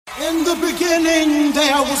In the beginning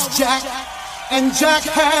there was Jack, and Jack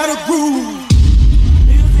had a groove.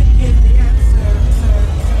 Music is the answer.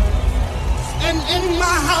 And in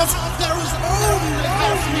my house there is only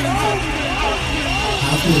house music.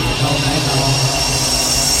 House music all night long.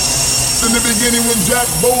 In the beginning when Jack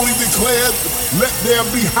boldly declared, "Let there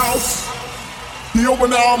be house," he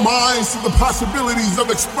opened our minds to the possibilities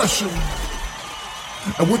of expression.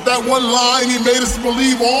 And with that one line, he made us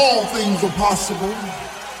believe all things were possible,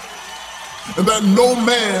 and that no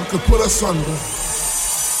man could put us under.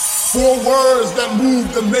 4 words that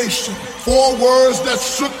moved the nation, 4 words that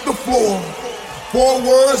shook the floor, 4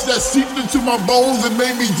 words that seeped into my bones and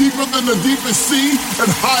made me deeper than the deepest sea and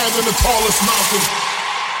higher than the tallest mountain.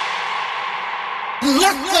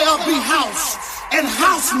 Let there be house, and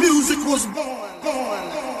house music was born.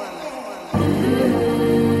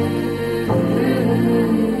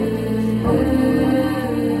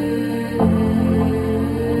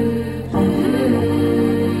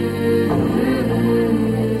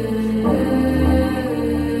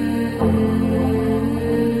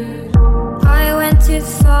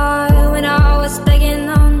 When I was begging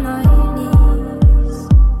on my knees,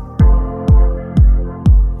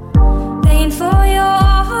 begging for your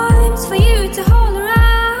arms, for you to hold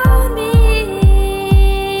around me.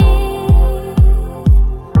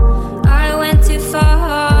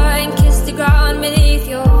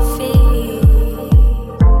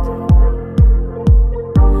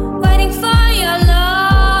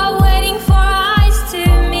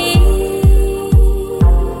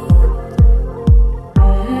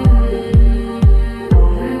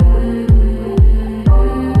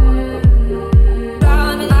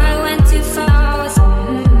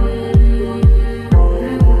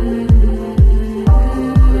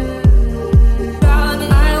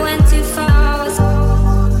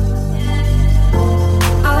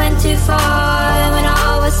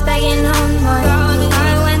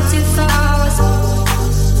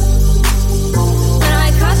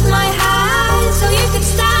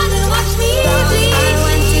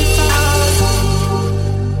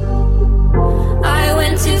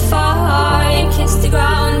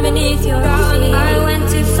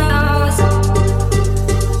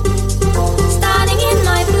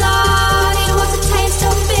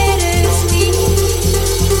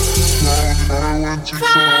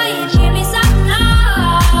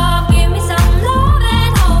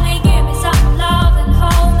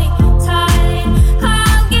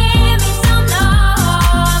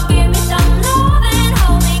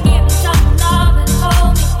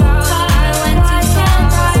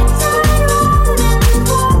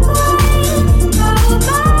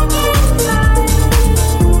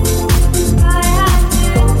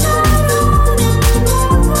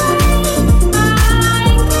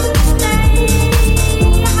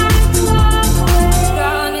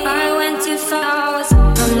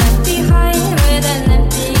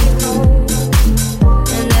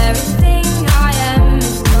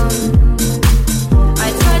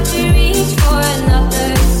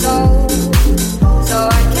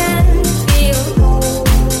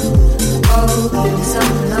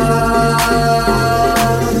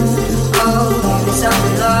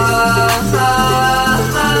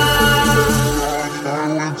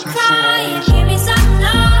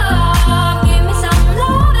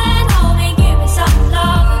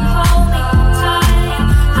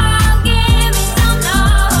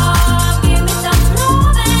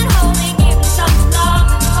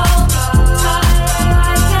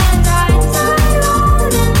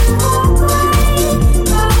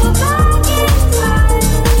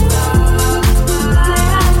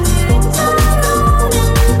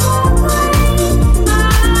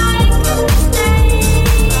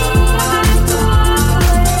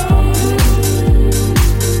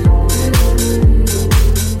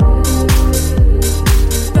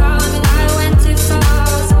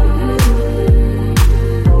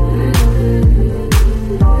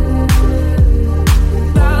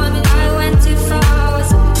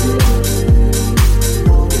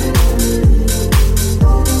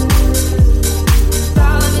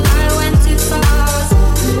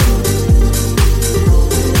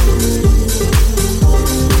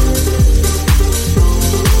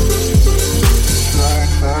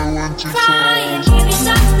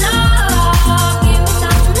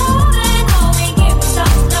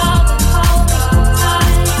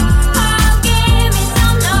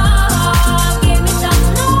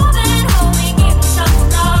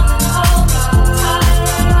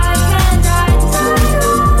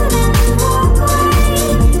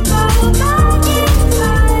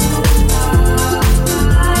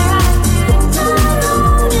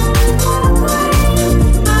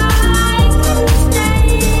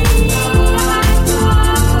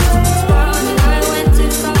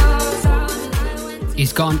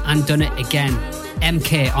 gone and done it again.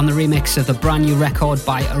 MK on the remix of the brand new record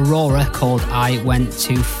by Aurora called I Went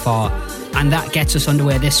Too Far. And that gets us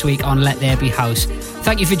underway this week on Let There Be House.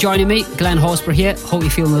 Thank you for joining me, Glenn Horsburgh here. Hope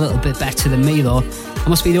you're feeling a little bit better than me though. I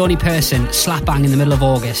must be the only person slap bang in the middle of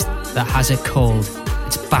August that has a cold.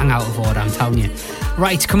 It's bang out of order, I'm telling you.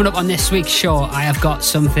 Right, coming up on this week's show, I have got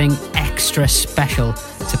something extra special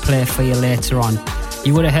to play for you later on.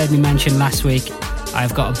 You would have heard me mention last week,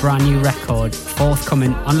 I've got a brand new record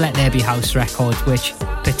forthcoming on Let There Be House Records, which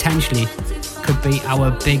potentially could be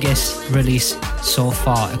our biggest release so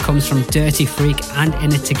far. It comes from Dirty Freak and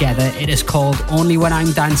In It Together. It is called Only When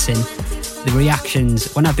I'm Dancing. The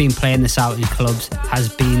reactions when I've been playing this out in clubs has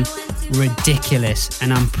been ridiculous,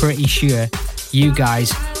 and I'm pretty sure you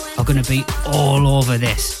guys are going to be all over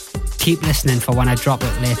this. Keep listening for when I drop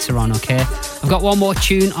it later on, okay? I've got one more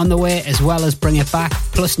tune on the way as well as Bring It Back,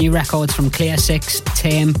 plus new records from Clear Six,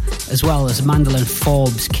 Tame, as well as Mandolin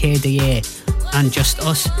Forbes, KDA, and Just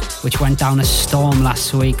Us, which went down a storm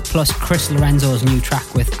last week, plus Chris Lorenzo's new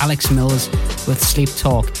track with Alex Mills with Sleep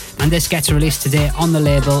Talk. And this gets released today on the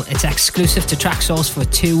label. It's exclusive to Traxsource for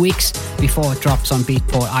 2 weeks before it drops on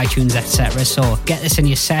Beatport, iTunes, etc. So get this in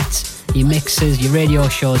your sets, your mixes, your radio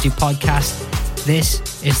shows, your podcast. This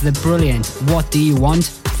is the brilliant What Do You Want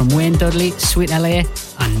from Wayne Dudley, Sweet LA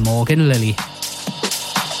and Morgan Lilly. I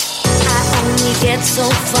only get so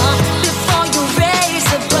far before you raise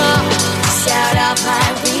the bar. Just out of my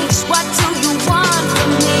reach, what do you want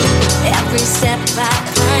from me? Every step I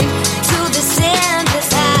climb to this endless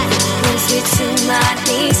high brings me to my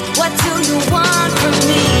knees. What do you want from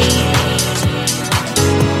me?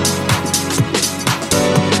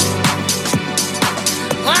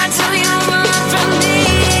 What do you want from me?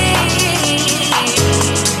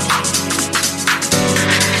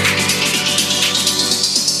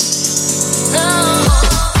 Oh,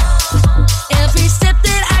 every step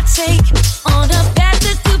that I take on a path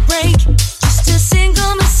that could break, just a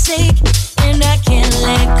single mistake, and I can't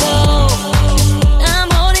let go. I'm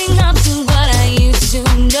holding on to what I used to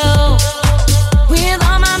know. With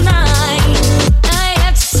all my mind, I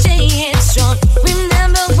have to stay headstrong.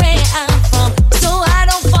 Remember where I'm from, so I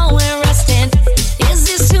don't fall where I stand. Is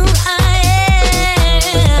this who I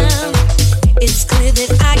am? It's clear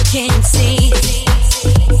that I can't see.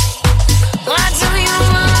 What do you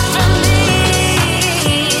want from me?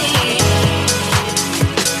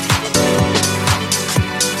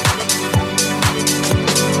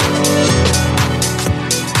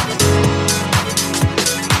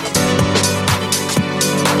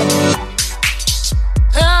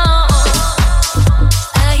 Oh,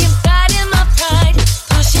 I am fighting my pride,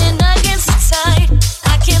 pushing against the tide.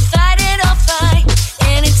 I can't fight it or fight,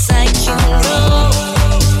 and it's like you know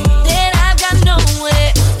that I've got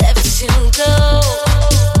nowhere left to go.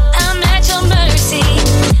 I'm at your mercy,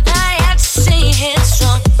 I have to stay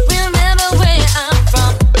headstrong. Remember where I'm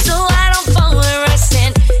from, so I don't fall where I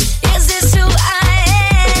stand. Is this who I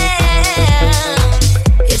am?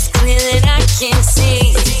 It's clear that I can't see.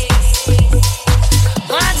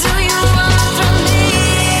 What do you want from me?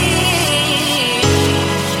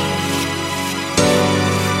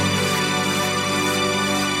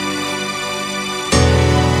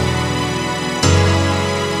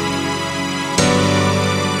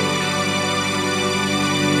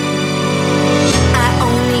 I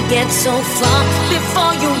only get so far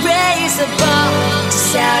before you raise the bar.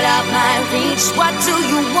 Just out of my reach, what do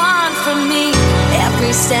you want from me?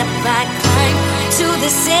 Every step I climb to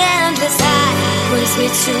this endless high brings me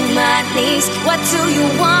to my knees. What do you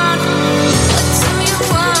want? What do you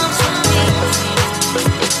want from me?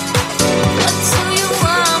 What do you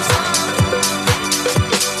want?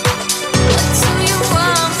 What do you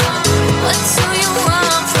want? What do you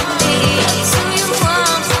want from me? What do you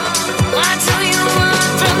want? What do you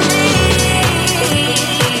want from me?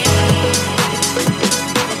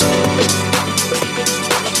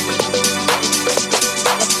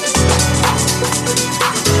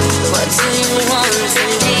 What do you want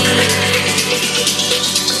from me?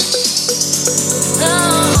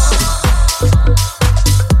 Oh.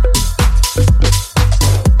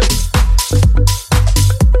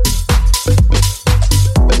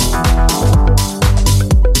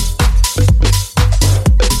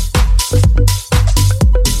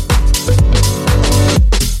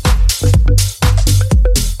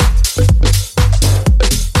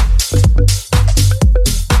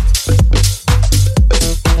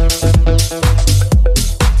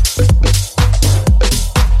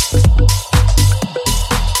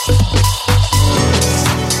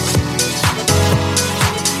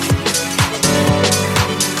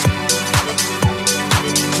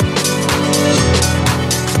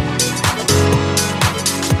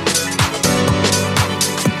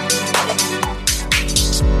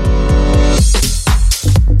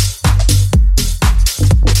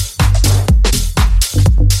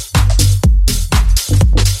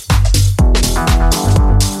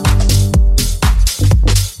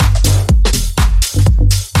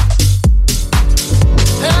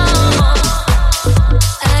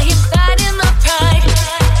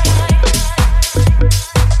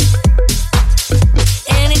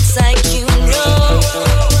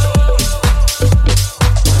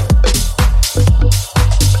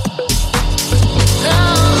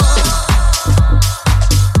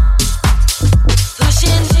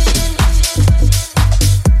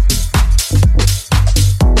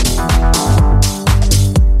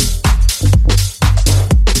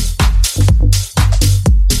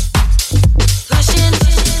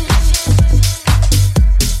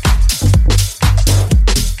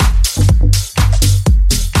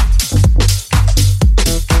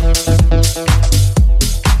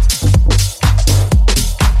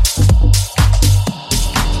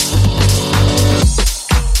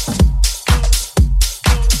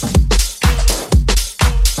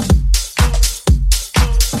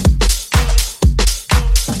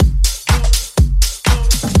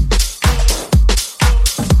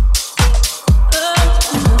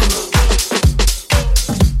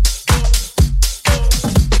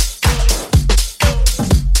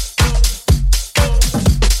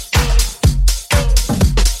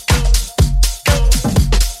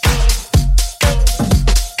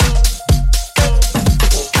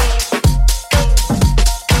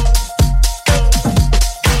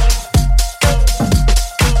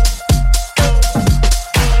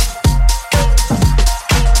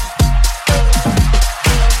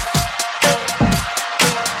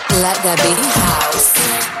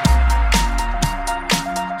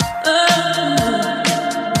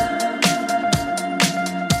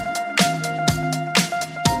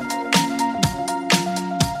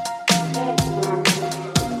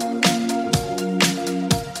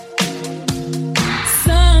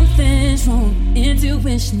 is wrong.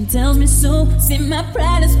 Intuition tells me so. See, my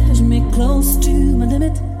pride is pushing me close to my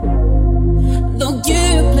limit. Though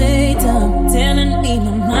you play dumb, telling me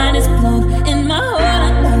my mind is blown. In my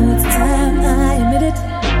heart, I know it's time I admit it.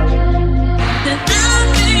 That I'm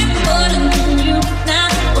important to you now,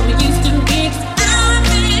 what we used to be. 'Cause I've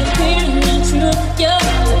been hearing the truth. You're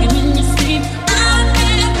talking in your sleep. I'm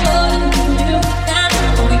important to you now,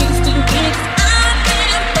 what we used to be. 'Cause I've been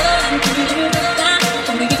important to you now,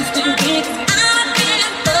 what we used to be. 'Cause I've been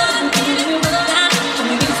important to you now, what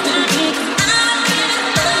we used to be. 'Cause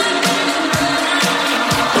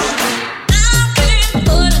I've been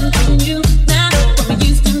important to you now.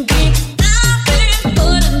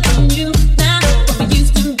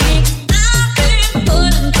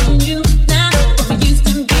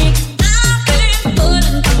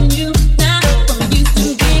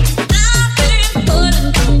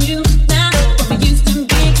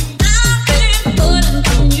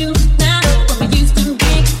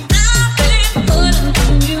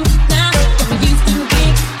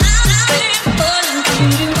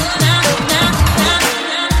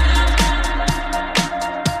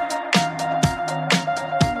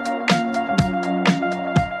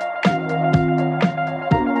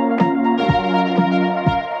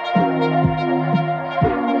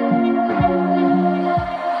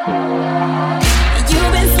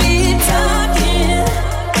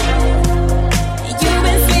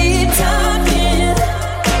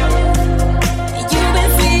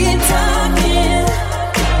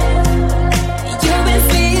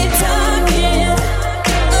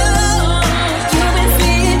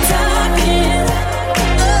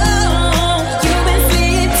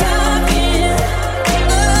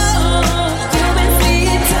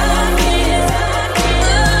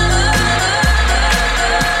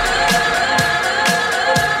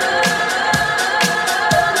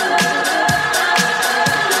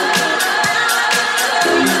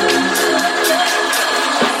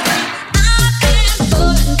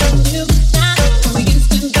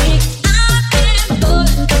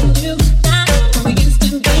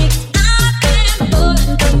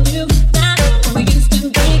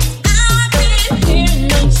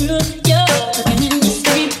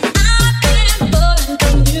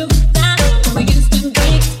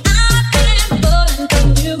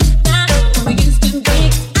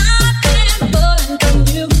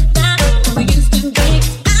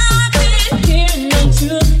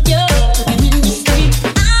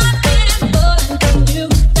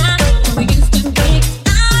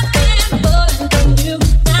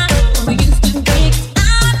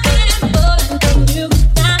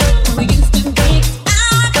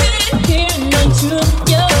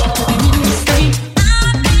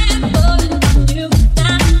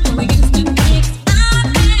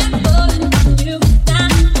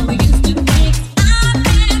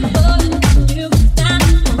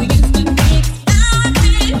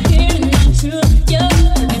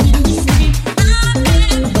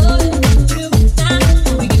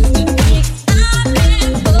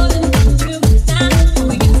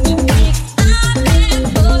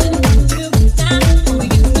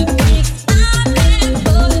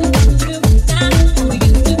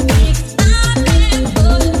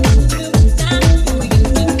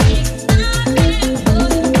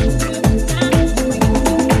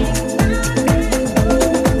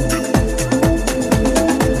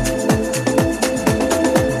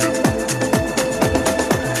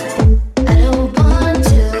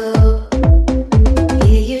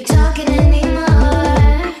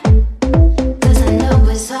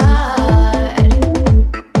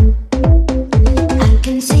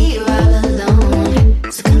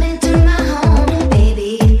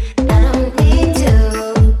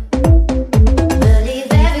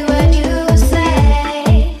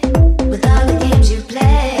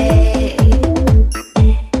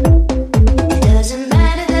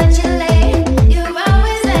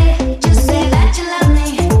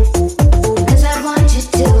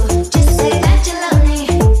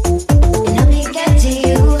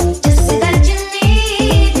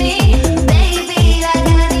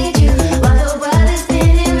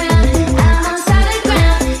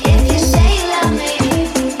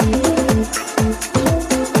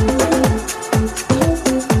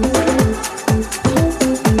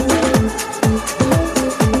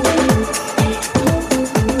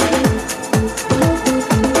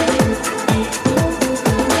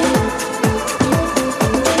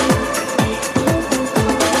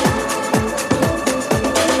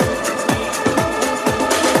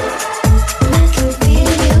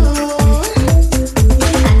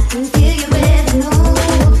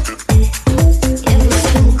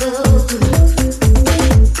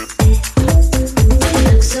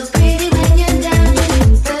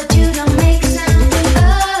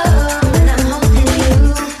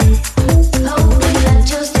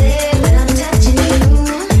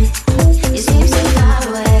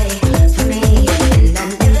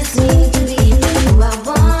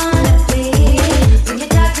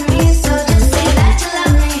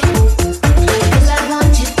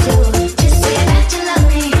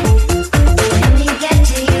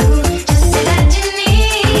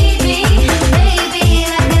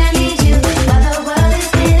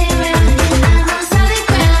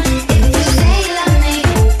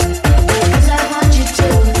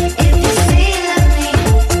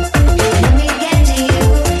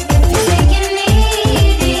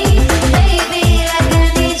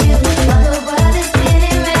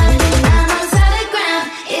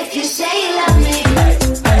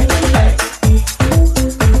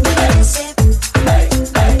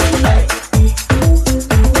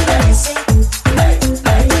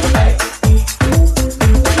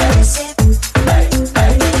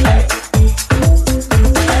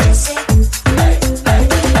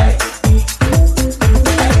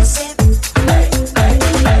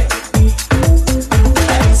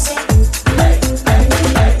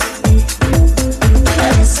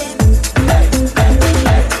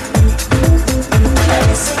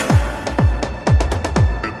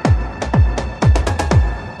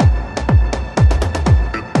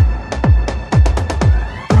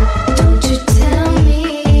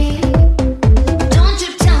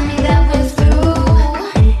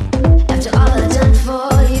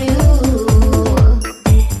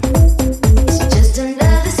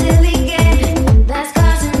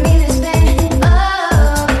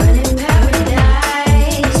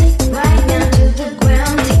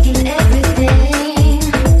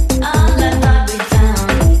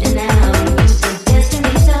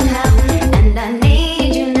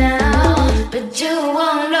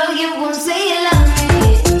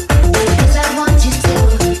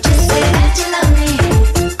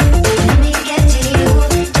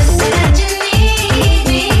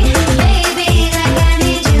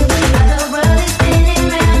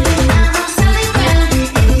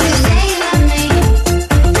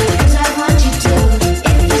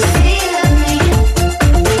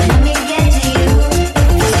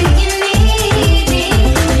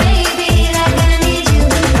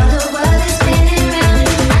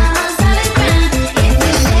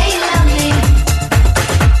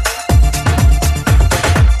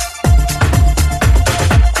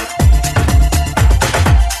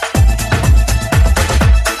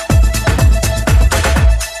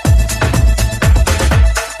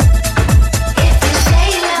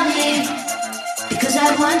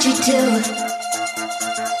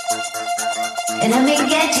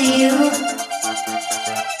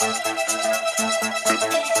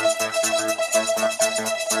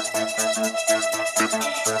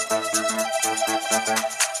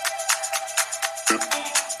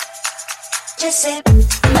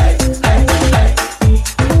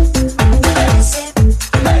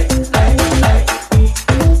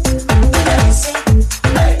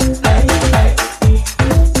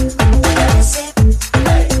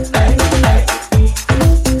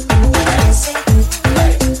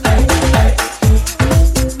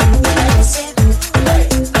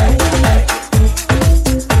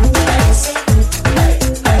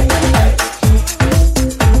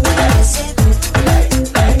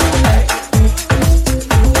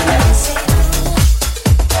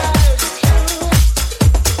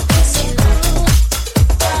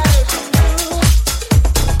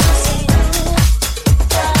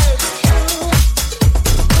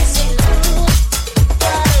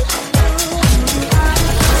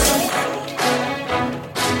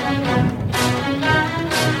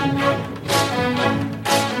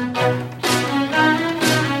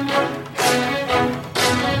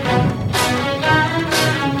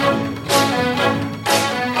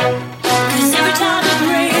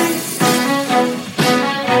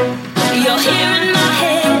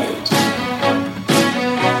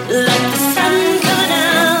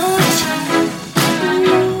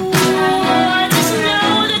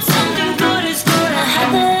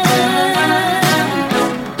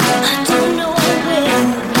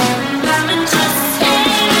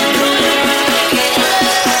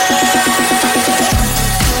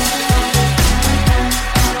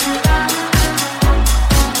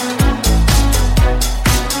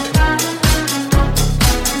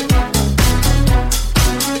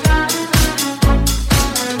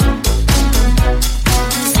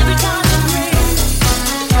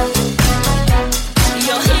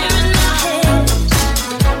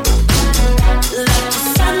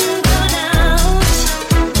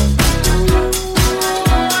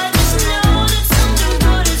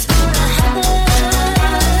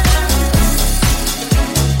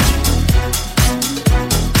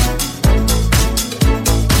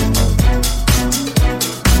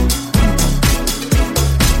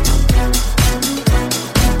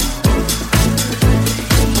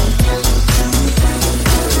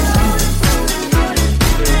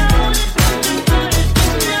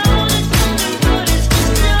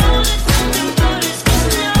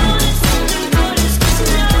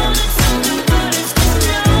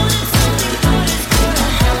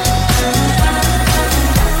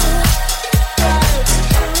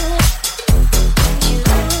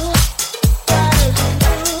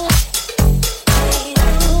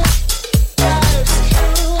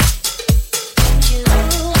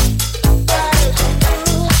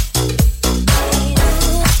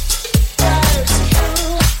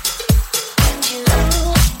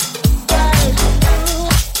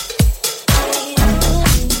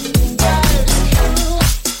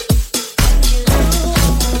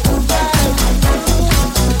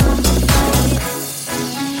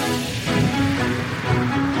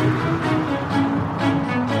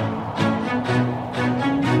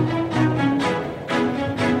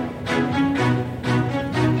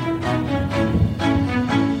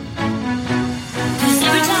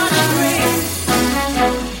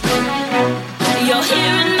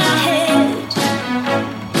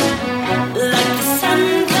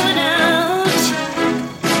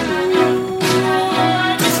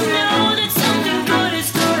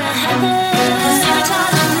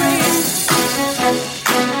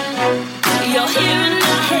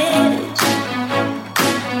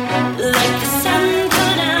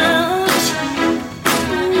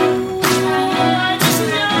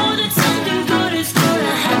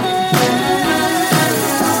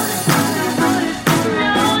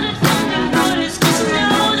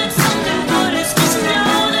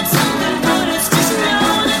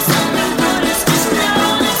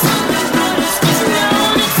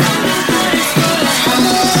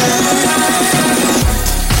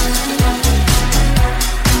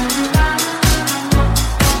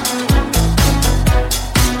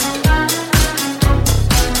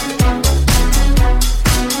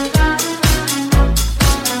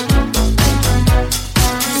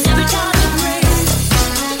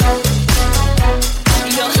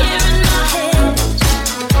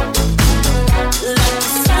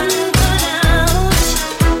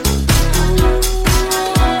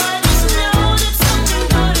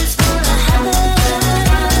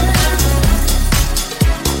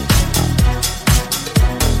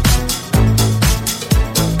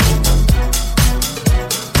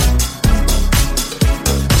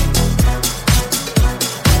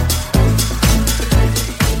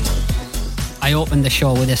 opened the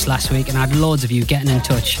show with this last week, and I had loads of you getting in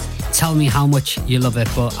touch. Tell me how much you love it,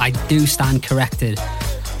 but I do stand corrected.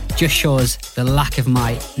 Just shows the lack of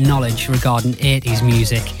my knowledge regarding 80s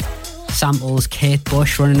music. Samples Kate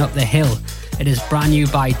Bush, Running Up the Hill. It is brand new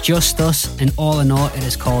by Just Us, and all I know it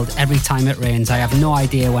is called Every Time It Rains. I have no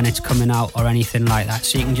idea when it's coming out or anything like that,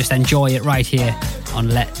 so you can just enjoy it right here on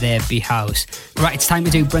Let There Be House. Right, it's time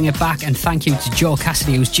to do Bring It Back, and thank you to Jo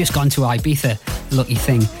Cassidy, who's just gone to Ibiza. Lucky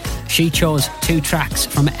thing. She chose 2 tracks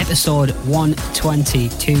from episode 120,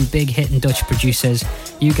 2 big hitting Dutch producers.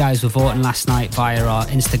 You guys were voting last night via our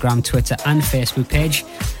Instagram, Twitter and Facebook page.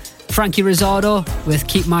 Frankie Rizzardo with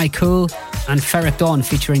Keep My Cool, and Ferric Dawn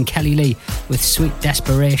featuring Kelly Lee with Sweet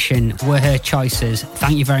Desperation were her choices.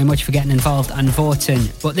 Thank you very much for getting involved and voting.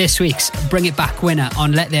 But this week's Bring It Back winner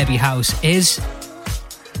on Let There Be House is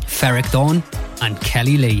Ferric Dawn and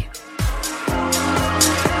Kelly Lee.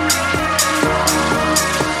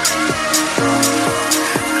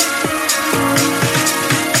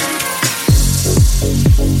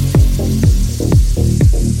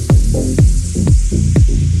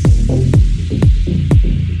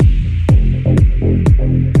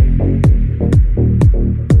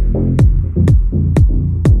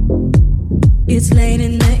 It's late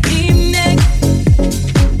in the evening,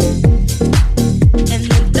 and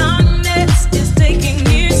the darkness is taking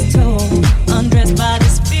its toll. Undressed by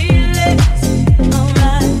this feeling,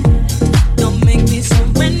 alright. Don't make me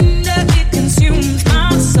surrender, it consumes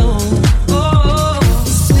my soul. Oh,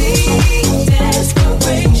 sweet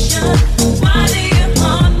desperation. Why do you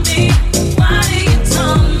haunt me? Why do you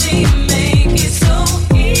taunt me? Make it so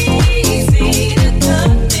easy to cut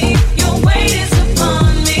me. Your weight is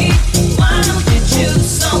upon me. Why don't you choose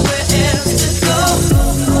somewhere else to go?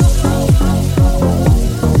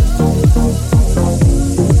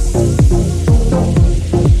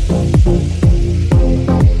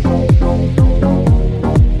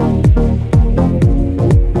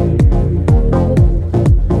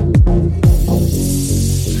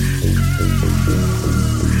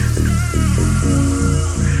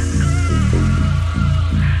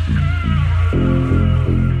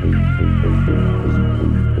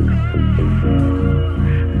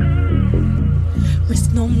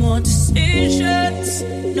 Risk no more decisions,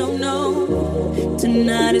 no, no.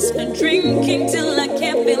 Tonight is for drinking till I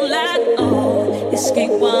can't feel at all.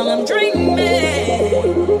 Escape while I'm dreaming.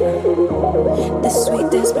 This sweet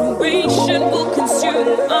desperation will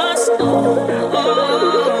consume us all.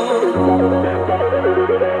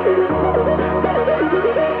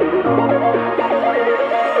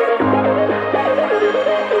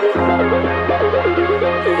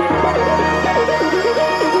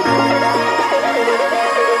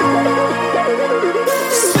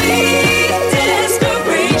 Sweet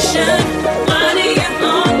desperation. Why do you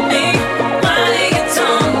haunt me? Why do you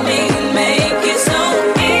taunt me? Make it so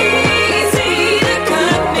easy to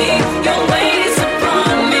cut me. Your weight is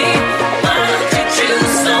upon me. Why don't you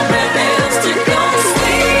choose somewhere else to go?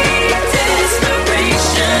 Sweet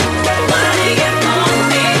desperation. Why do you haunt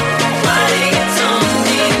me? Why do you taunt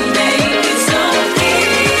me? Make it so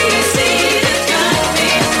easy to cut me.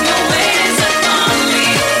 Your weight is upon me.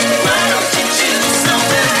 Why don't you choose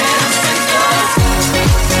somewhere else to go?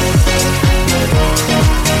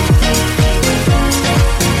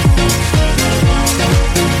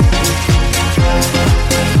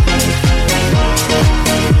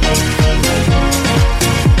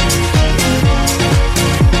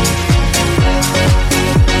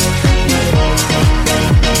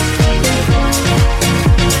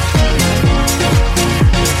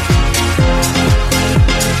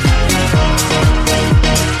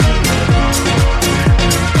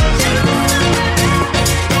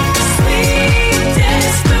 Sweet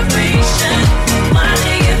desperation. Why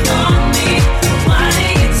do you haunt me? Why do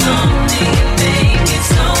you taunt me? Make it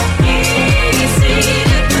so easy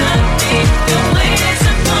to cut me. Your weight is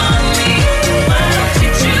upon me. Why don't you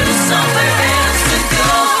choose somewhere else to go?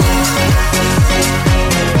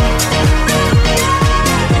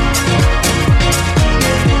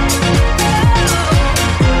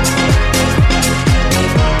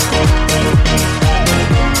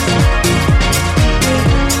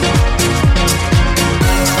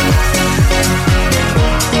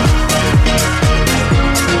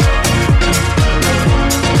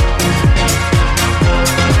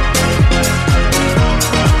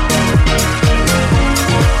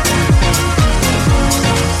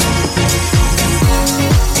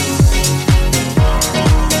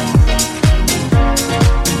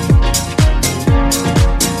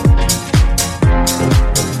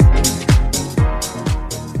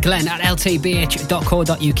 Glenn at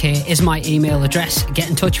ltbh.co.uk is my email address. Get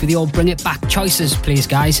in touch with your Bring It Back choices, please,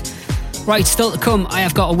 guys. Right, still to come, I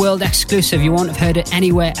have got a world exclusive. You won't have heard it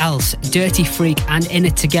anywhere else. Dirty Freak and In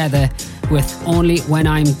It Together with Only When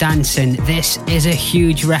I'm Dancing. This is a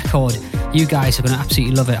huge record. You guys are going to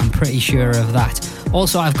absolutely love it, I'm pretty sure of that.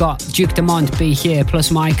 Also, I've got Duke Dumont Be Here,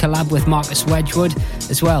 plus my collab with Marcus Wedgwood,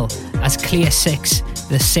 as well as Clear 6,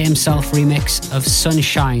 the Same Self remix of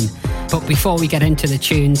Sunshine. But before we get into the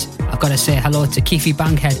tunes, I've got to say hello to Keefe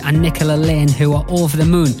Bankhead and Nicola Lane, who are over the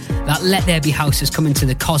moon that Let There Be House is coming to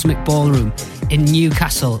the Cosmic Ballroom in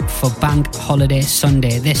Newcastle for Bank Holiday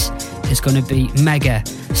Sunday. This is going to be mega.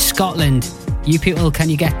 Scotland, you people, can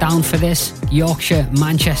you get down for this? Yorkshire,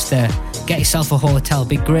 Manchester, get yourself a hotel.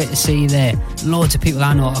 Be great to see you there. Loads of people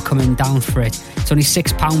I know are coming down for it. It's only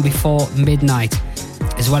 £6 before midnight.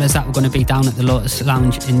 As well as that, we're going to be down at the Lotus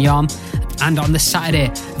Lounge in Yarm. And on the Saturday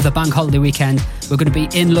of the bank holiday weekend, we're going to be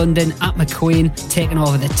in London at McQueen, taking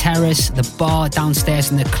over the terrace, the bar downstairs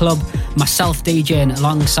in the club, myself DJing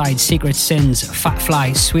alongside Secret Sins, Fat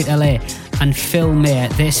Fly, Sweet LA and Phil Mayer.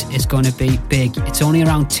 This is going to be big. It's only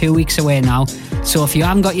around 2 weeks away now, so if you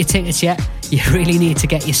haven't got your tickets yet, you really need to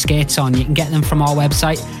get your skates on. You can get them from our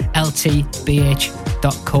website, ltbh.co.uk.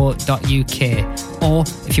 Or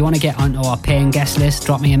if you want to get onto our paying guest list,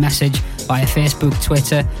 drop me a message via Facebook,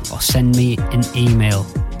 Twitter, or send me an email.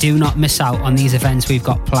 Do not miss out on these events we've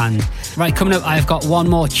got planned. Right, coming up, I've got one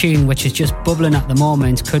more tune which is just bubbling at the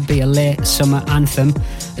moment. Could be a late summer anthem,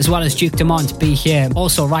 as well as Duke Dumont, Be Here.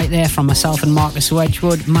 Also right there from myself and Marcus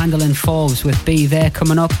Wedgwood, Mandolin Forbes with Be There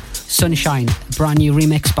coming up. Sunshine, a brand new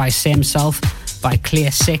remix by Same Self by Clear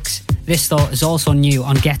 6. This though is also new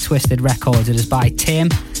on Get Twisted Records. It is by Tame.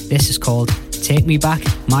 This is called Take Me Back,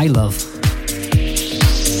 My Love.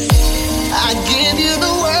 I give you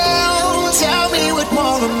the world, tell me what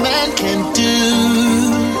more a man can do.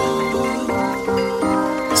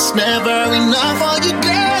 It's never enough for you,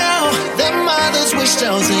 girl. Their mothers wish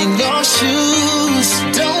those in your shoes.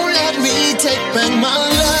 Don't let me take back my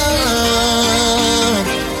love.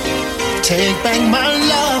 Take back my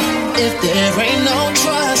love. If there ain't no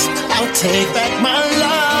trust, I'll take back my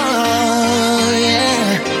love.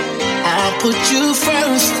 Yeah, I'll put you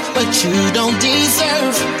first, but you don't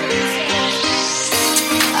deserve.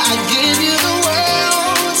 I give you the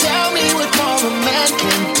world, tell me what more a man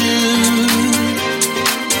can do.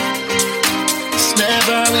 It's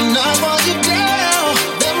never enough for you, girl.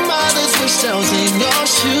 Their mothers wish those in your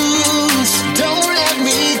shoes. Don't let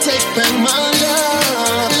me take back my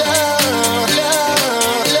love, love.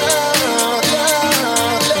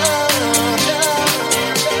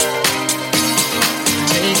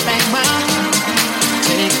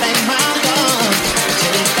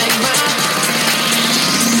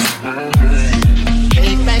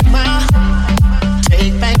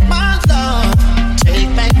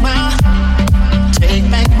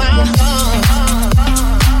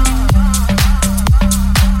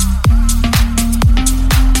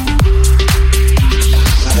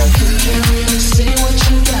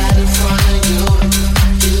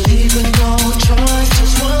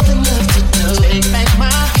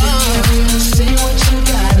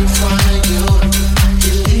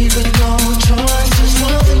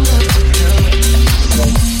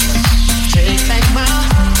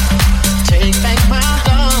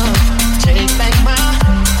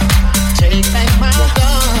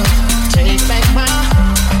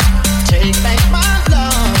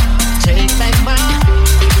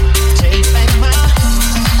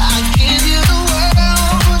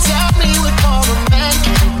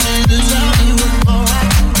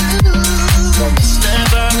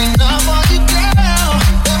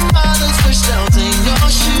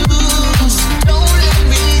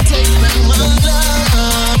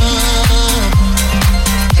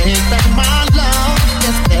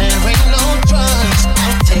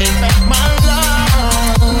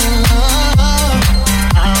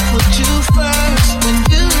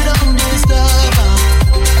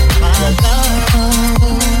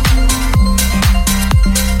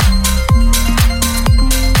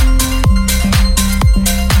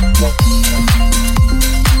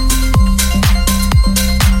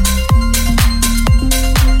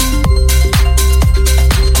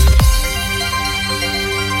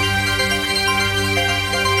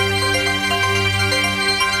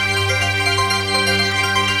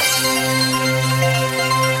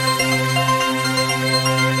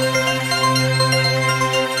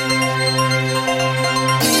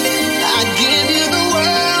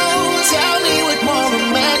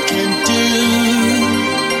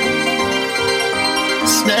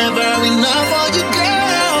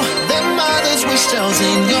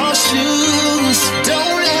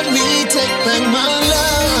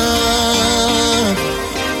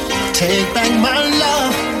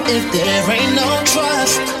 There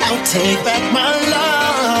trust. I'll take back my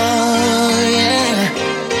love. Yeah.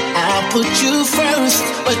 I'll put you first,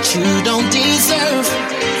 but you don't deserve.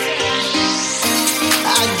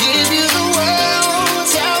 I give you the world.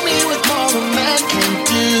 Tell me what more a man can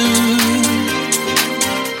do.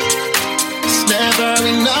 It's never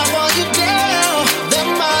enough for you, girl. The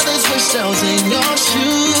mothers wish themselves in your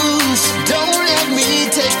shoes. Don't let me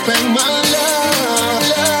take back my love,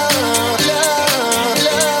 love, love,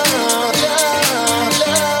 love, love, love,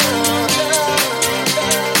 love.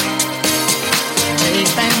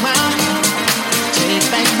 Take back my love. Take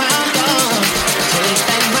back my,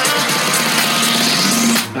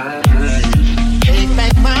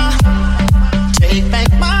 take back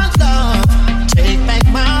my love. Take back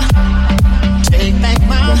my, take back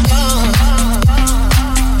my love.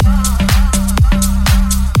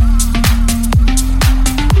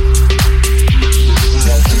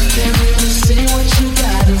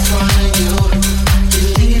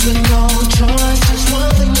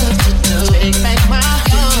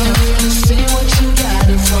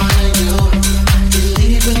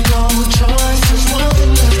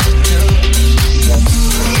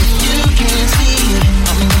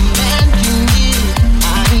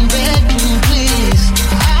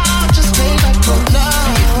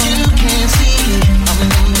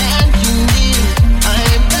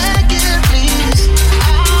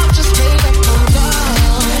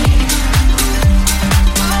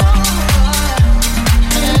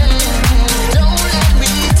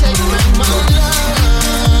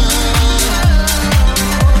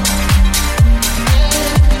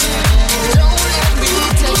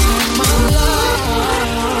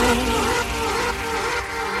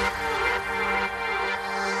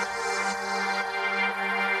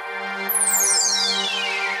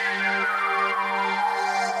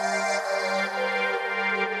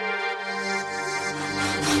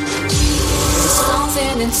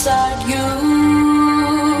 Inside you,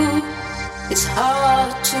 it's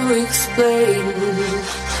hard to explain.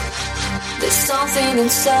 There's something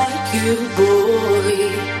inside you,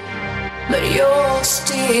 boy, but you're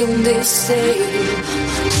still the same.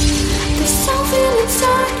 There's something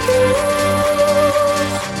inside you,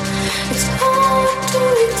 it's hard to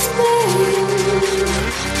explain.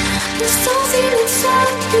 There's something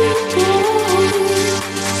inside you, boy.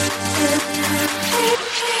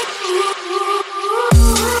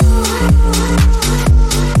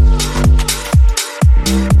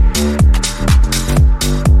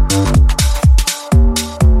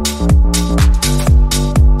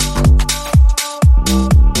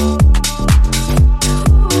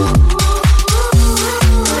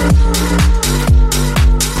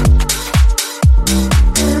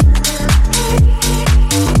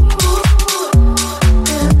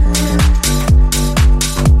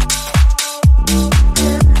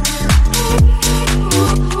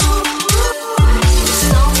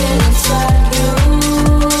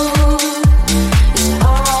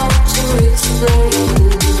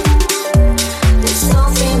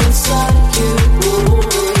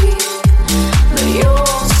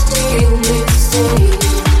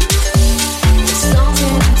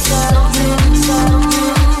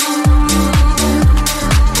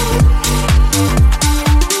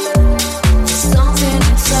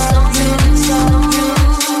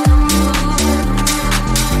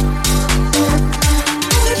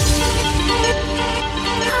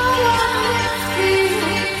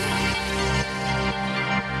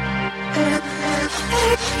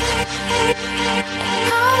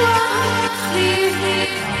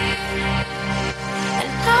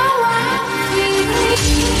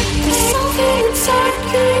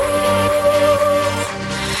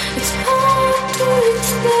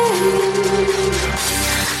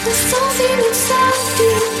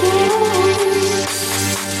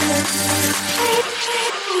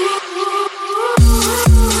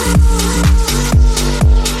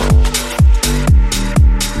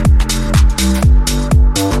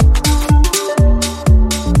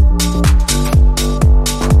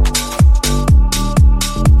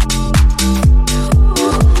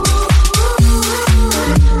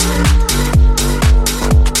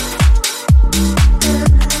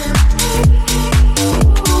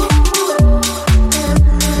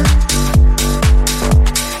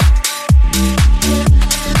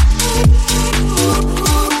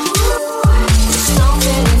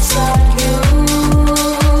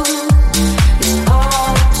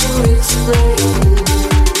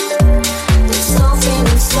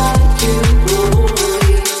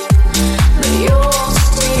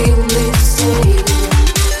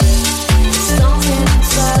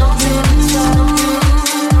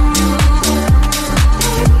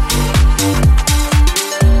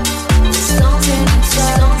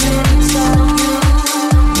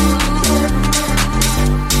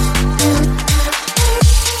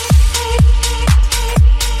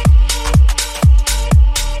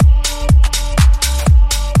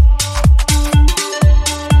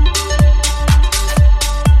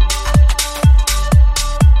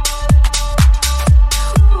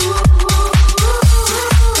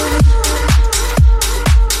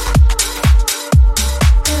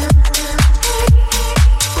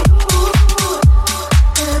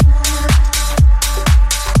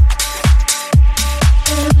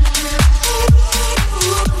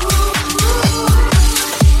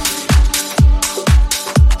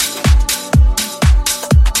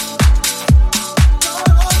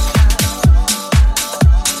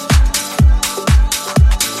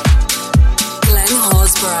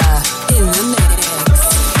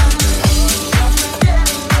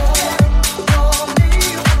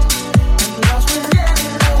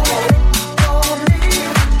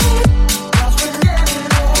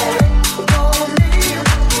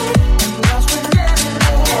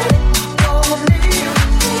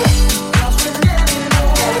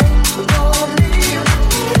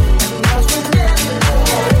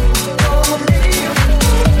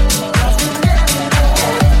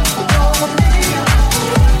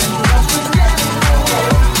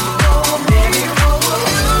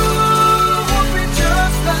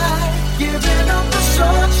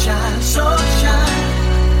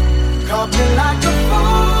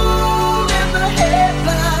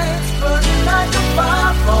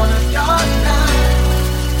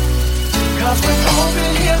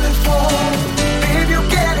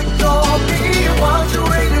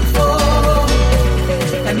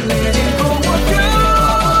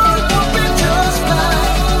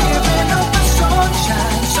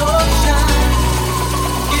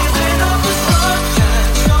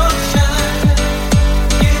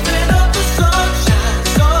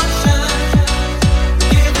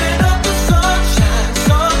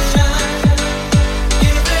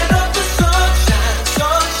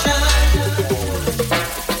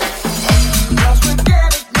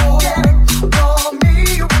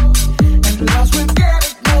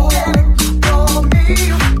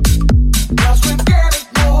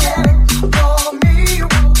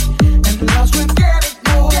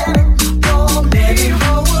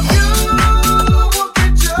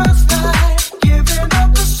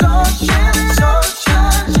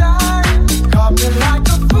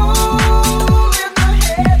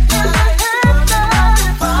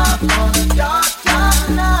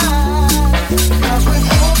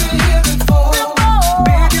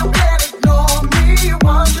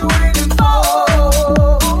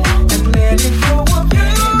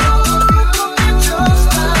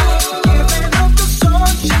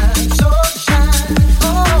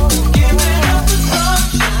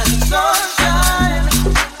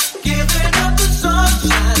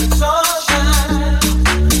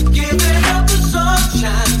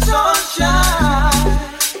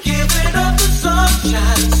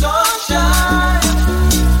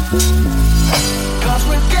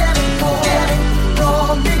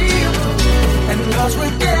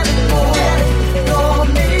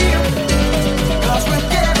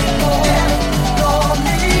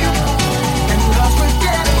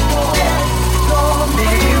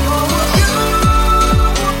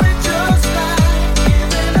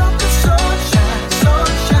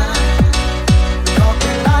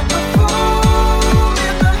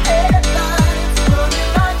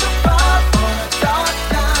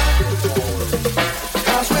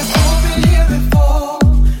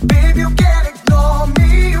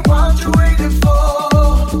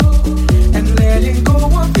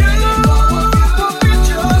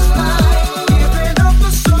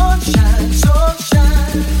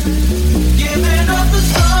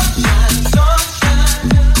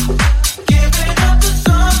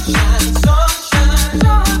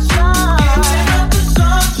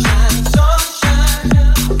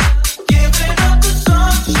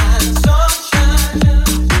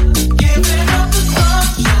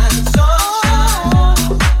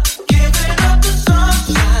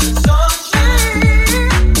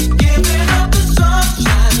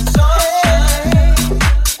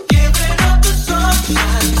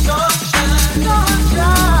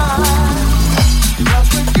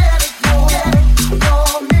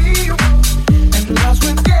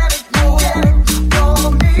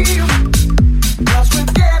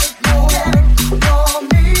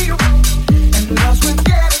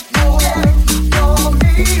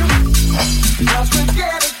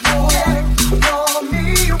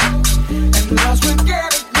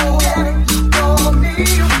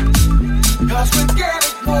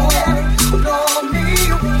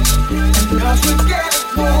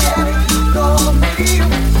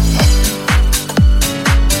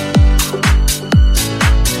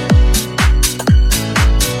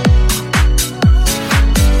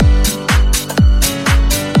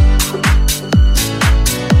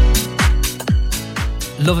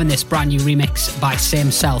 Loving this brand new remix by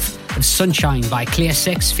Same Self of Sunshine by Clear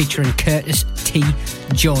Six featuring Curtis T.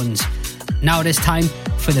 Jones. Now it is time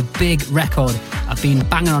for the big record I've been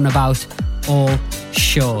banging on about all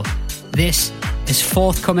show. This is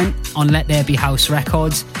forthcoming on Let There Be House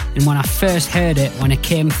Records, and when I first heard it, when it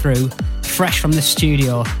came through, fresh from the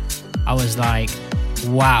studio, I was like,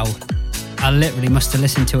 wow. I literally must have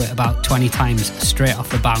listened to it about 20 times straight off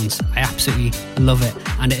the bounce. I absolutely love it,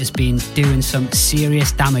 and it has been doing some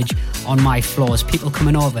serious damage on my floors. People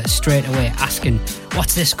coming over straight away asking,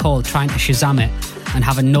 what's this called? Trying to Shazam it and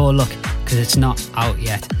having no luck because it's not out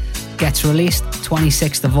yet. Gets released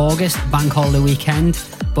 26th of August, bank holiday weekend,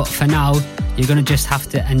 but for now, you're going to just have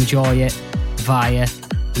to enjoy it via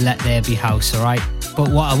Let There Be House, alright? But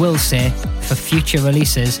what I will say, for future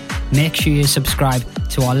releases, make sure you subscribe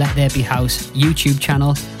to our Let There Be House YouTube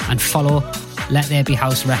channel and follow Let There Be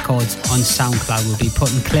House Records on SoundCloud. We'll be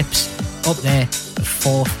putting clips up there of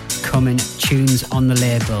forthcoming tunes on the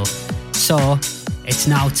label. So, it's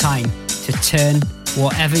now time to turn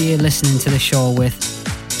whatever you're listening to the show with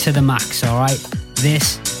to the max, alright?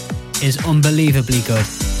 This is unbelievably good.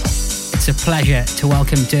 It's a pleasure to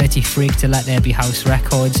welcome Dirty Freak to Let There Be House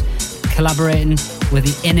Records, collaborating with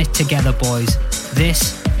the In It Together boys.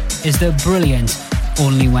 This is the brilliant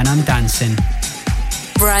Only When I'm Dancing.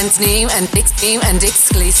 Brand new and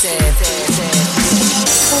exclusive.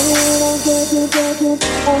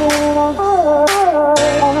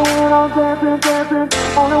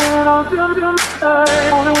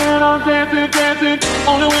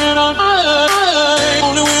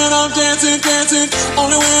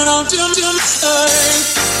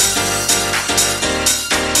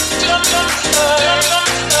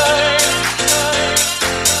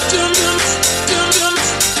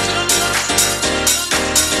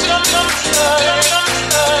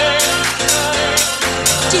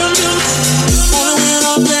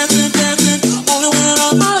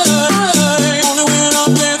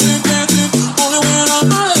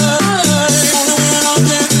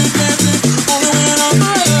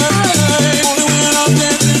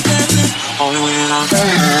 Only when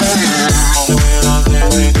I'm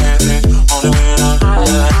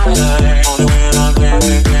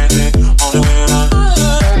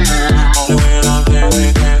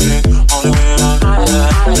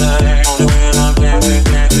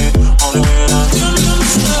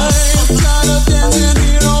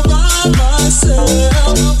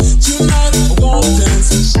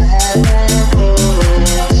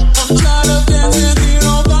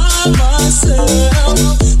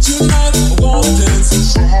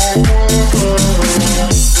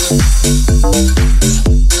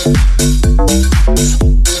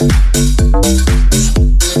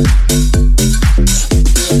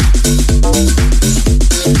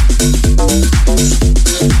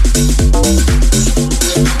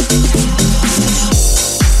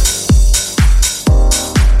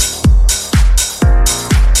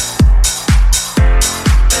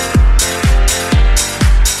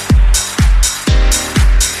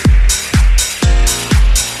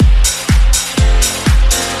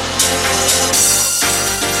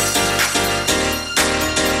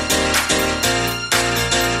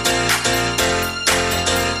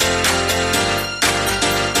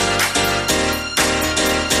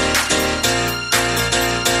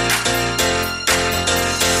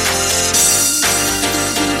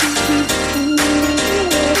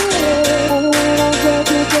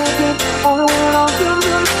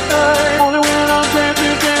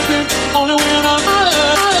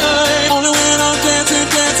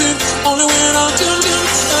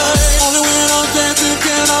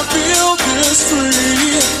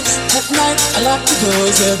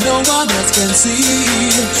because there's no one else can see.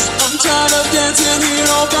 I'm tired of dancing here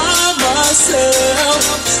all by myself.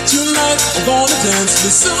 Tonight I wanna dance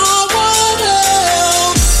with someone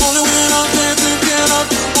else. Only when I'm dancing, get up.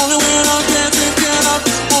 Only when I'm dancing, get up.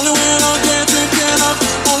 Only when I'm dancing, get up.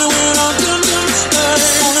 Only when I'm dum-dum, hey.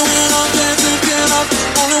 Only when I'm dancing, get up.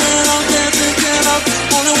 Only when I'm dancing, get up.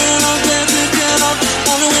 Only when I'm dancing, get up.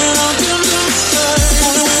 Only when I'm dum-dum, hey.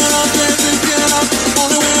 Only when I'm dancing, get up.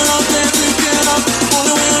 Only when I'm dancing, get up.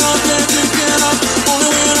 Only when I'm dancing, get up. Only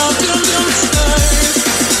when I'm dum-dum, hey.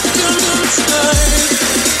 Dum-dum, hey.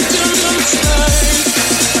 Dum-dum, hey.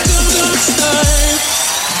 Dum-dum, hey.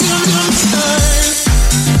 Dum-dum, hey.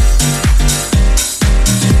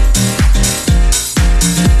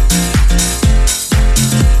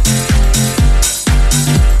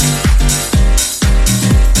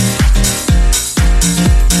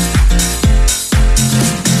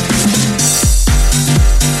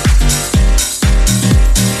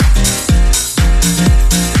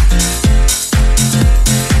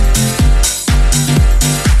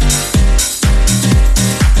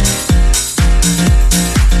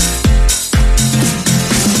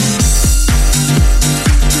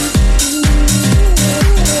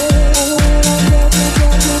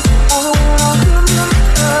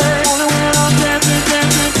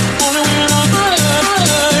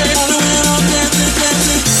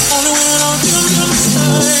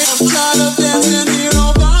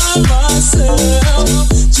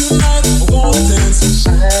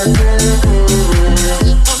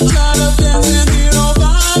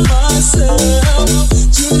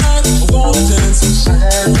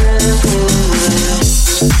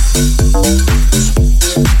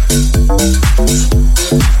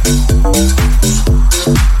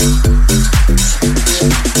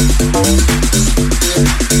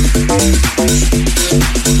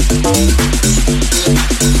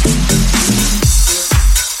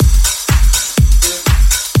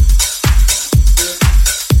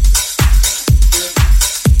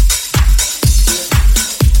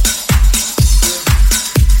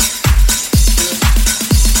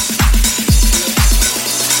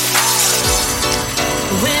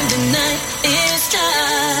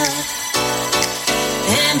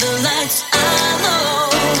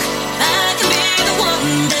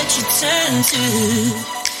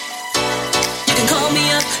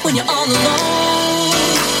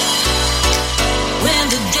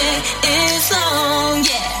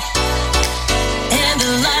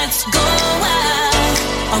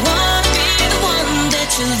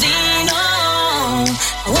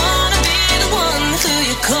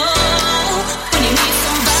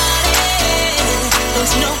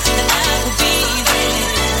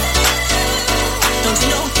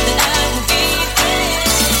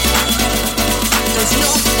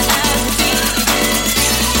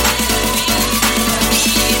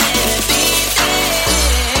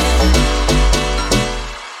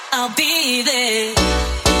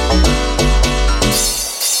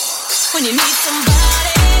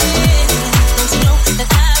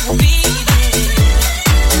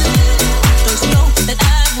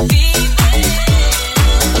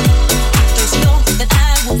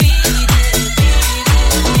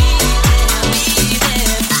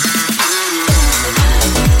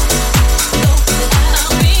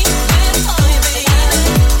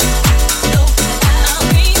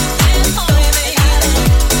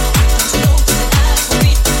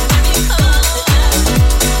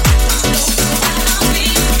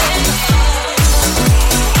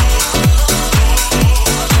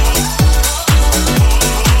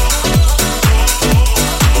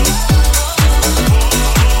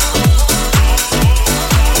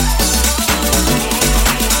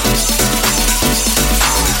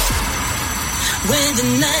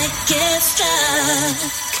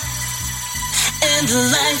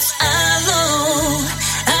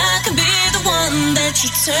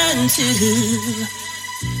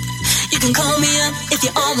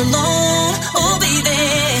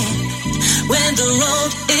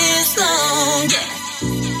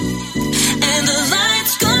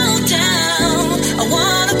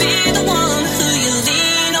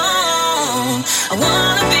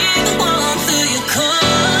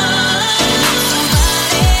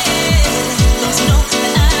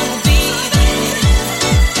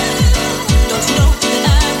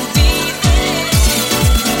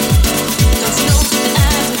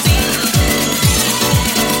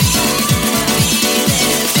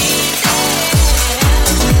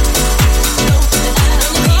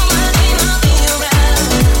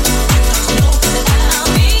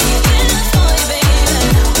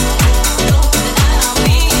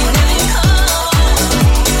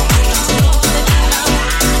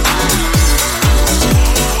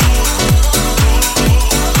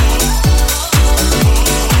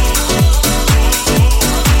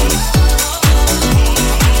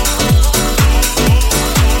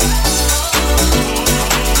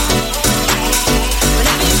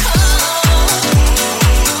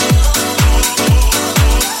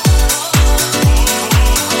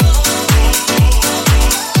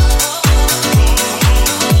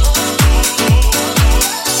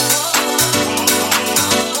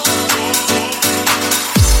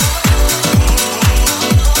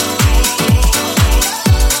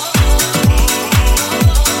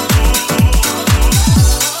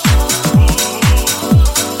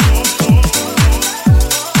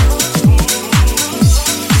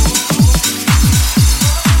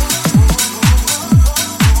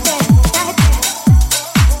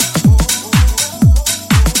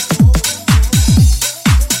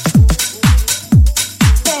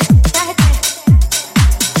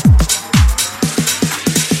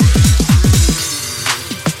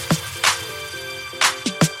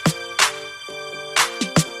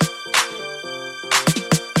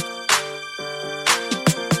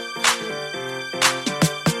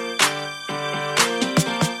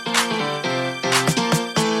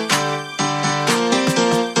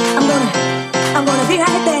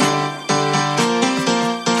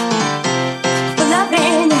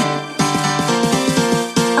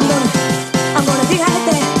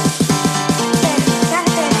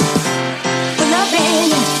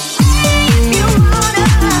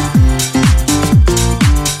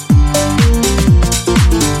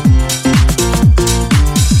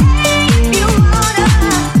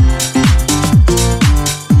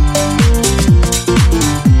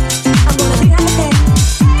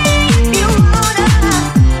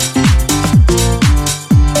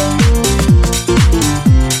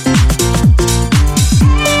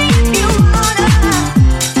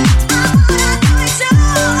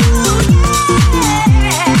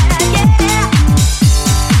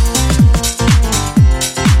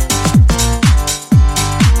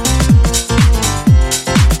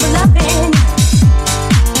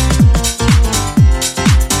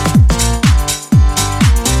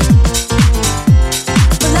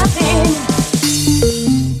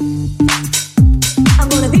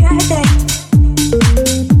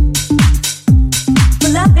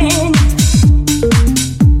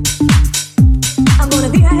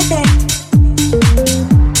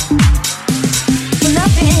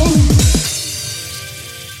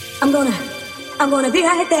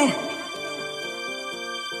 there.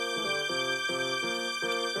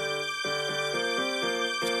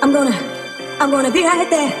 I'm gonna be right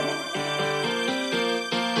there.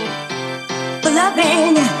 For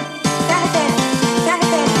loving you. Right there, right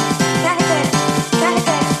there, right there, right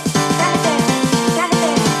there, right there, right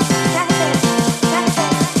there, right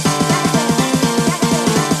there,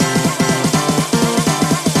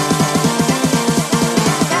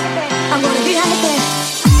 right there, I'm gonna be right there.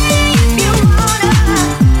 You wanna,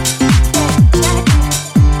 right there,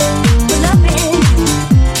 for loving,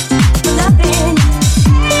 for loving.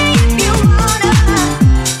 You wanna,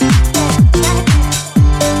 right there,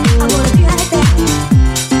 I'm gonna be right there.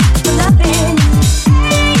 For loving,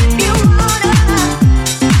 you wanna,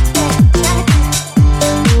 right there,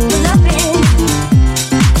 for loving,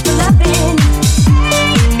 for loving.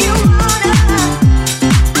 You wanna,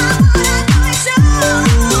 I wanna do it too,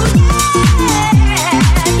 yeah, yeah.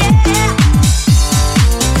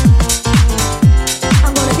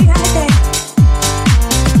 I'm gonna be right there.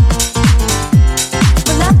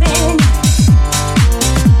 For loving,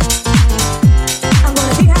 I'm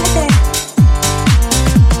gonna be right there.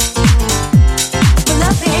 For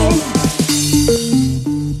loving,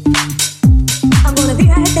 I'm gonna be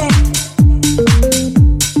right there.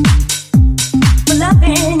 For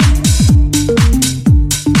loving,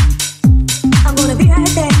 I'm gonna be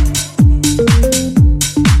right there.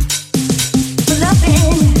 For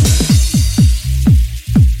loving,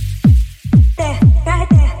 there, right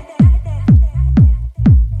there.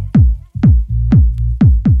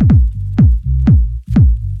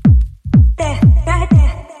 There, right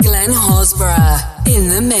there. Glenn Hosborough in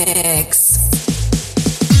the mix.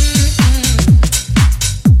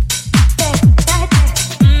 There, right there.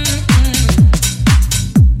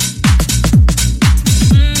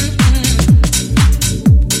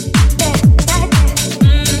 There, right there.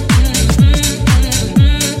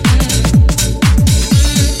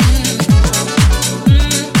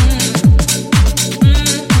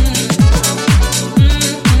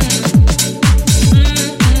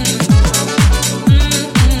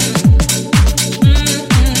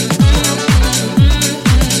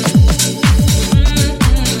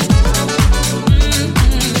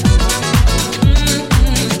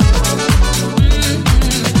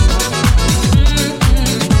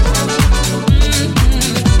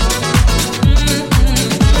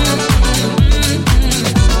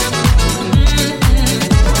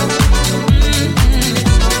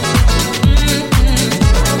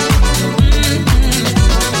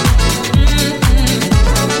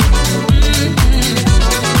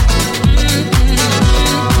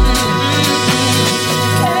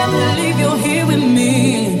 Can't believe you're here with me.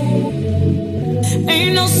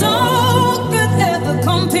 Ain't no song could ever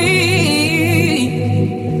compete.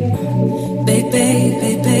 Baby,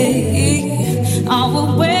 baby, I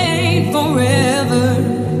will wait forever.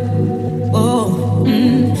 Oh,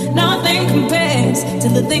 nothing compares to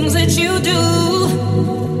the things that you do.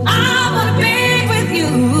 I wanna be with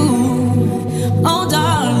you. Oh,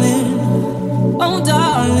 darling, oh,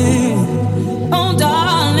 darling, oh,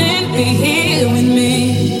 darling, be here with me.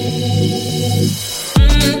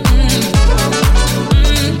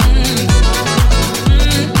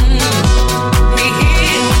 Be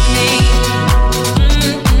here with me.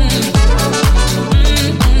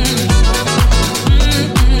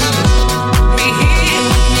 Be here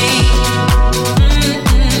with me.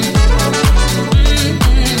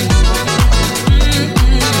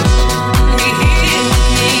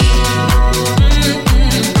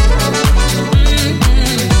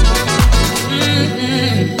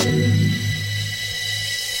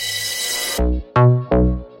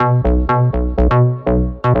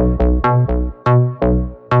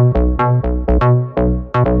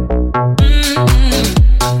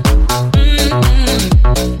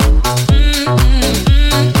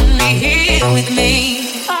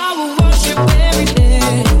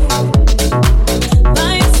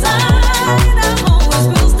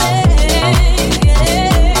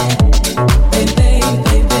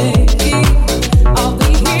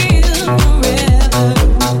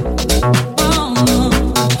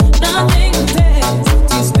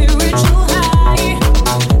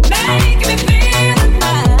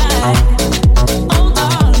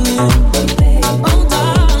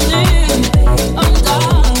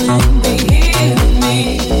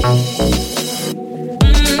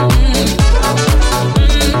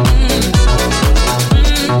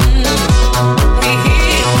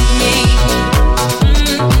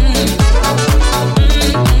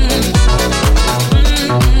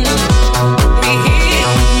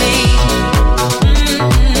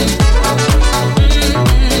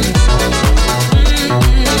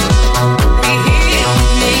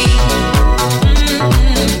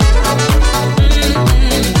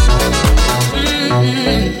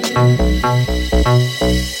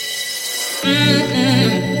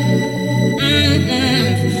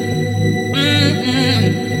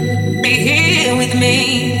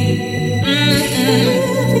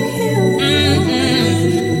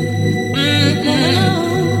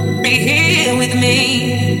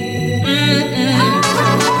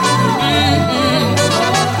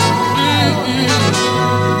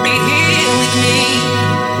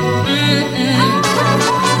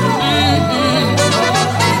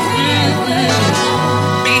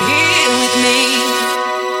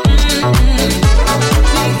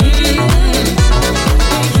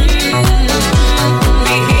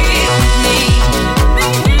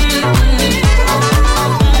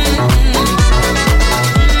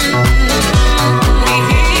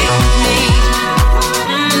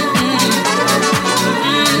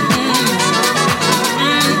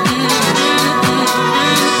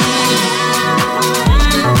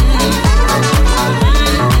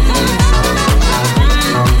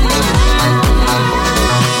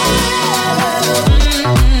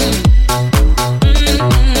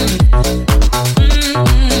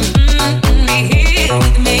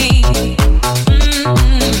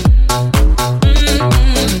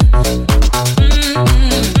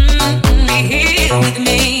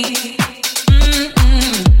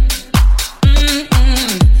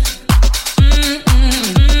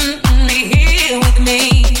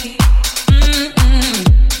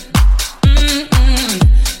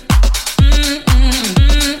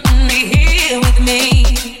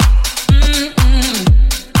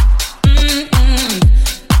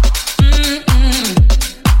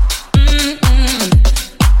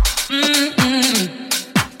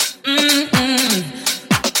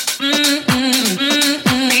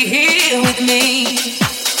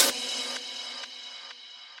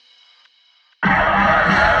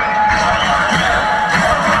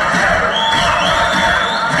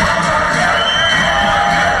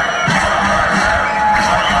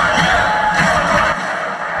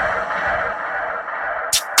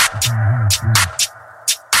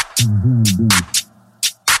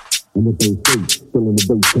 And if they say, feeling the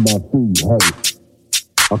bass to my feet, hey,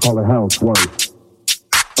 I call it housework,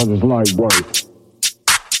 cause it's light work.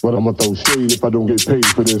 But I'ma throw shade if I don't get paid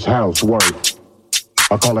for this housework.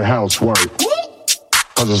 I call it housework,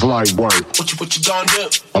 cause it's light work. What you gonna do?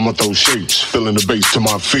 I'ma throw shapes, feeling the bass to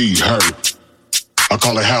my feet, hurt. I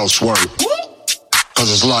call it housework, cause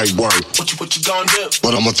it's light work. What you gonna do?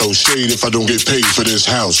 But I'ma throw shade if I don't get paid for this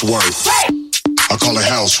housework. I call it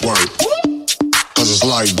housework, cause it's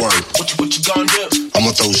light work. What you gonna do?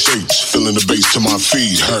 I'ma throw shapes, feeling the bass to my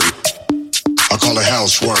feet, hurt. I call it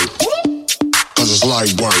housework, cause it's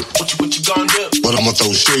light work. What you gonna do? But I'ma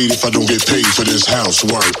throw shade if I don't get paid for this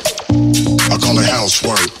housework. I call it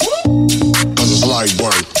housework, cause it's light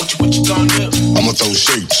work. What you gonna do? I'ma throw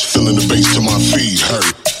shapes, feeling the bass to my feet,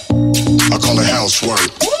 hurt. I call it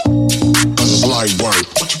housework, cause it's light work.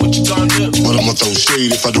 What you gonna do? But I'ma throw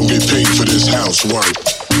shade if I don't get paid for this housework.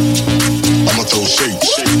 I'ma throw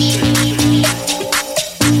shapes.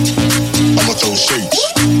 I'ma throw shapes.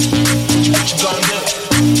 What you gonna do?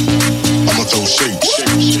 I'ma throw shapes.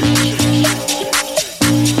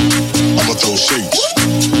 I'ma throw shapes.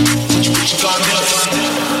 What you gonna do?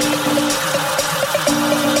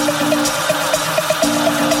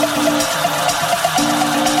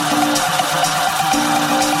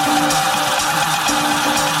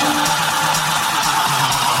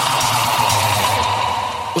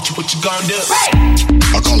 What you gonna do?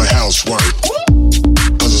 I call it housework,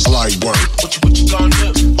 cause it's light work. What you gonna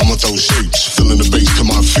do? I'ma throw shapes, feeling the bass to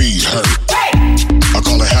my feet, hurt. I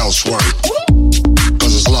call it housework,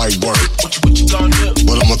 cause it's light work. What you gonna do?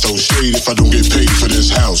 But I'ma throw shade if I don't get paid for this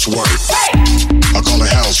housework. I call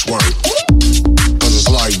it housework, cause it's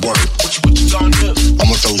light work. What you gonna do?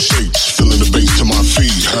 I'ma throw shapes, feeling the bass to my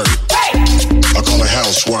feet, hurt. I call it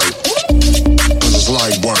housework, cause it's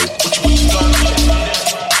light work. What you gonna do?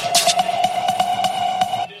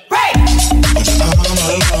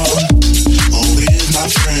 My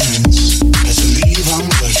friends, best believe I'm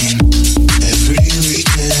working every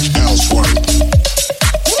weekend. Housework,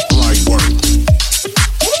 light work.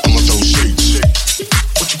 I'ma throw shapes.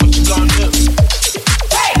 What you gonna do?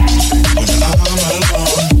 When I'm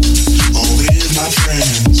alone or with my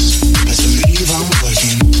friends, best believe I'm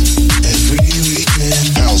working every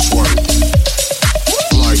weekend. Housework,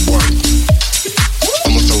 light work.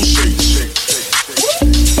 I'ma throw shapes.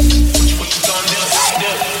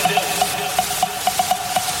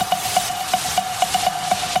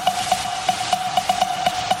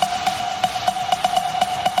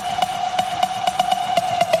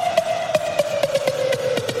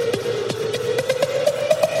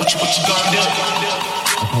 What you gonna do? What you gonna do?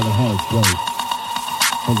 I call it housework,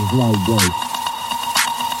 cause it's light work.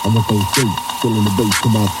 I'ma throw shapes, feeling the bass to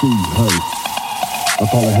my feet, hurt. I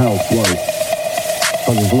call it housework,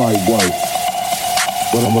 cause it's light work.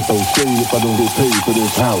 But I'ma throw shade if I don't get paid for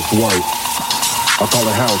this housework. I call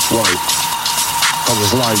it housework, cause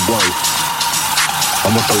it's light work.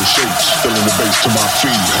 I'ma throw shapes, filling the bass till my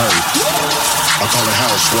feet hurt. I call it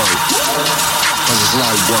housework, cause it's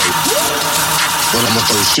light work. But I'ma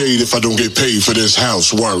throw shade if I don't get paid for this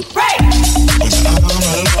housework. When I'm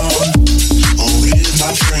alone, or with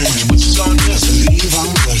my friend, what you gonna do? Believe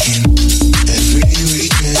I'm working every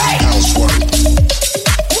weekend. Housework,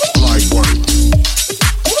 light work.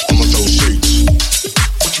 I'ma throw shapes.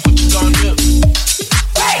 What you gonna do?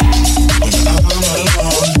 When I'm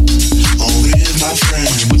alone, or with my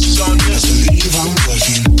friend, What you gonna do? believe I'm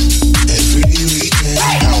working every weekend.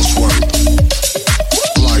 Housework,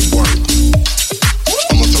 light work.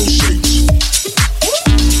 I'ma throw shapes.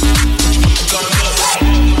 What you gonna do?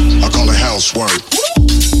 I call it housework,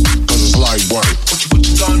 cause it's light work. What you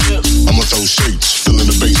gonna do? I'ma throw shapes, filling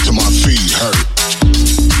the bass till my feet hurt.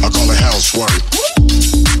 I call it housework,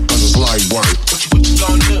 cause it's light work. What you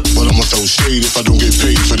gonna do? But I'ma throw shade if I don't get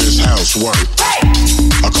paid for this housework.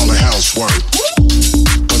 I call it housework,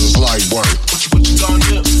 cause it's light work. What you gonna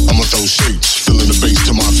do? I'ma throw shapes, filling the bass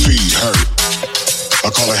till my feet hurt. I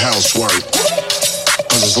call it housework,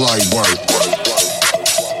 cause it's light work.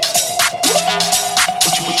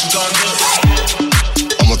 What you gonna do?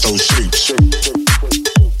 I'ma throw shapes.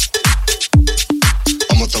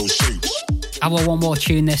 I'ma throw shapes. Our one more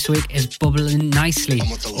tune this week is bubbling nicely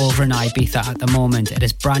over in Ibiza at the moment. It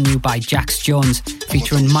is brand new by Jax Jones,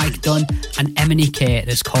 featuring Mike Dunn and Emily K. It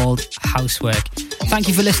is called Housework. Thank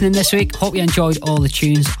you for listening this week. Hope you enjoyed all the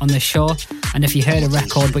tunes on the show. And if you heard a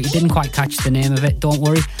record but you didn't quite catch the name of it, don't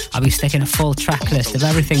worry. I'll be sticking a full track list of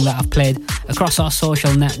everything that I've played across our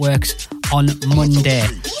social networks on Monday.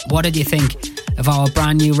 What did you think of our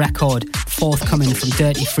brand new record forthcoming from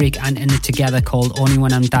Dirty Freak and In It Together called Only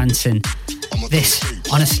When I'm Dancing? This,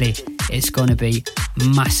 honestly, is going to be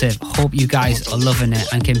massive. Hope you guys are loving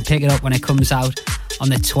it and can pick it up when it comes out on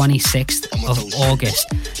the 26th of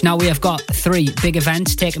August. Now, we have got 3 big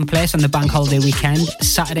events taking place on the bank holiday weekend.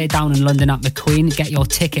 Saturday down in London at McQueen. Get your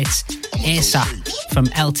tickets ASAP from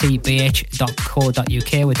ltbh.co.uk.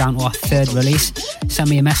 We're down to our 3rd release. Send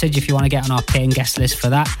me a message if you want to get on our paying guest list for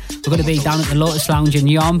that. We're going to be down at the Lotus Lounge in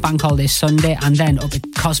Yarm, bank holiday Sunday, and then up at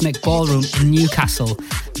Cosmic Ballroom in Newcastle.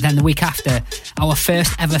 Then the week after, our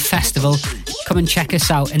first ever festival. Come and check us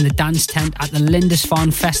out in the dance tent at the Lindisfarne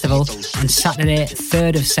Festival on Saturday,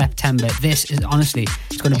 3rd of September. This is honestly,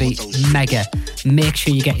 it's going to be mega. Make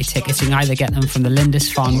sure you get your tickets. You can either get them from the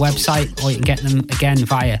Lindisfarne website or you can get them again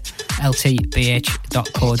via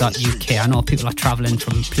ltbh.co.uk. I know people are travelling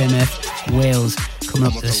from Plymouth, Wales, coming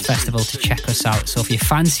up to this festival to check us out. So if you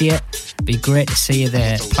fancy it, it'd be great to see you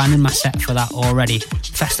there. Planning my set for that already.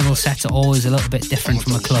 Festival sets are always a little bit different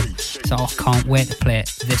from a club, so I can't wait to play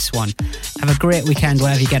this one. Have a great weekend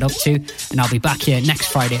wherever you get up to, and I'll be back here next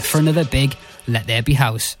Friday for another big Let There Be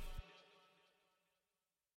House.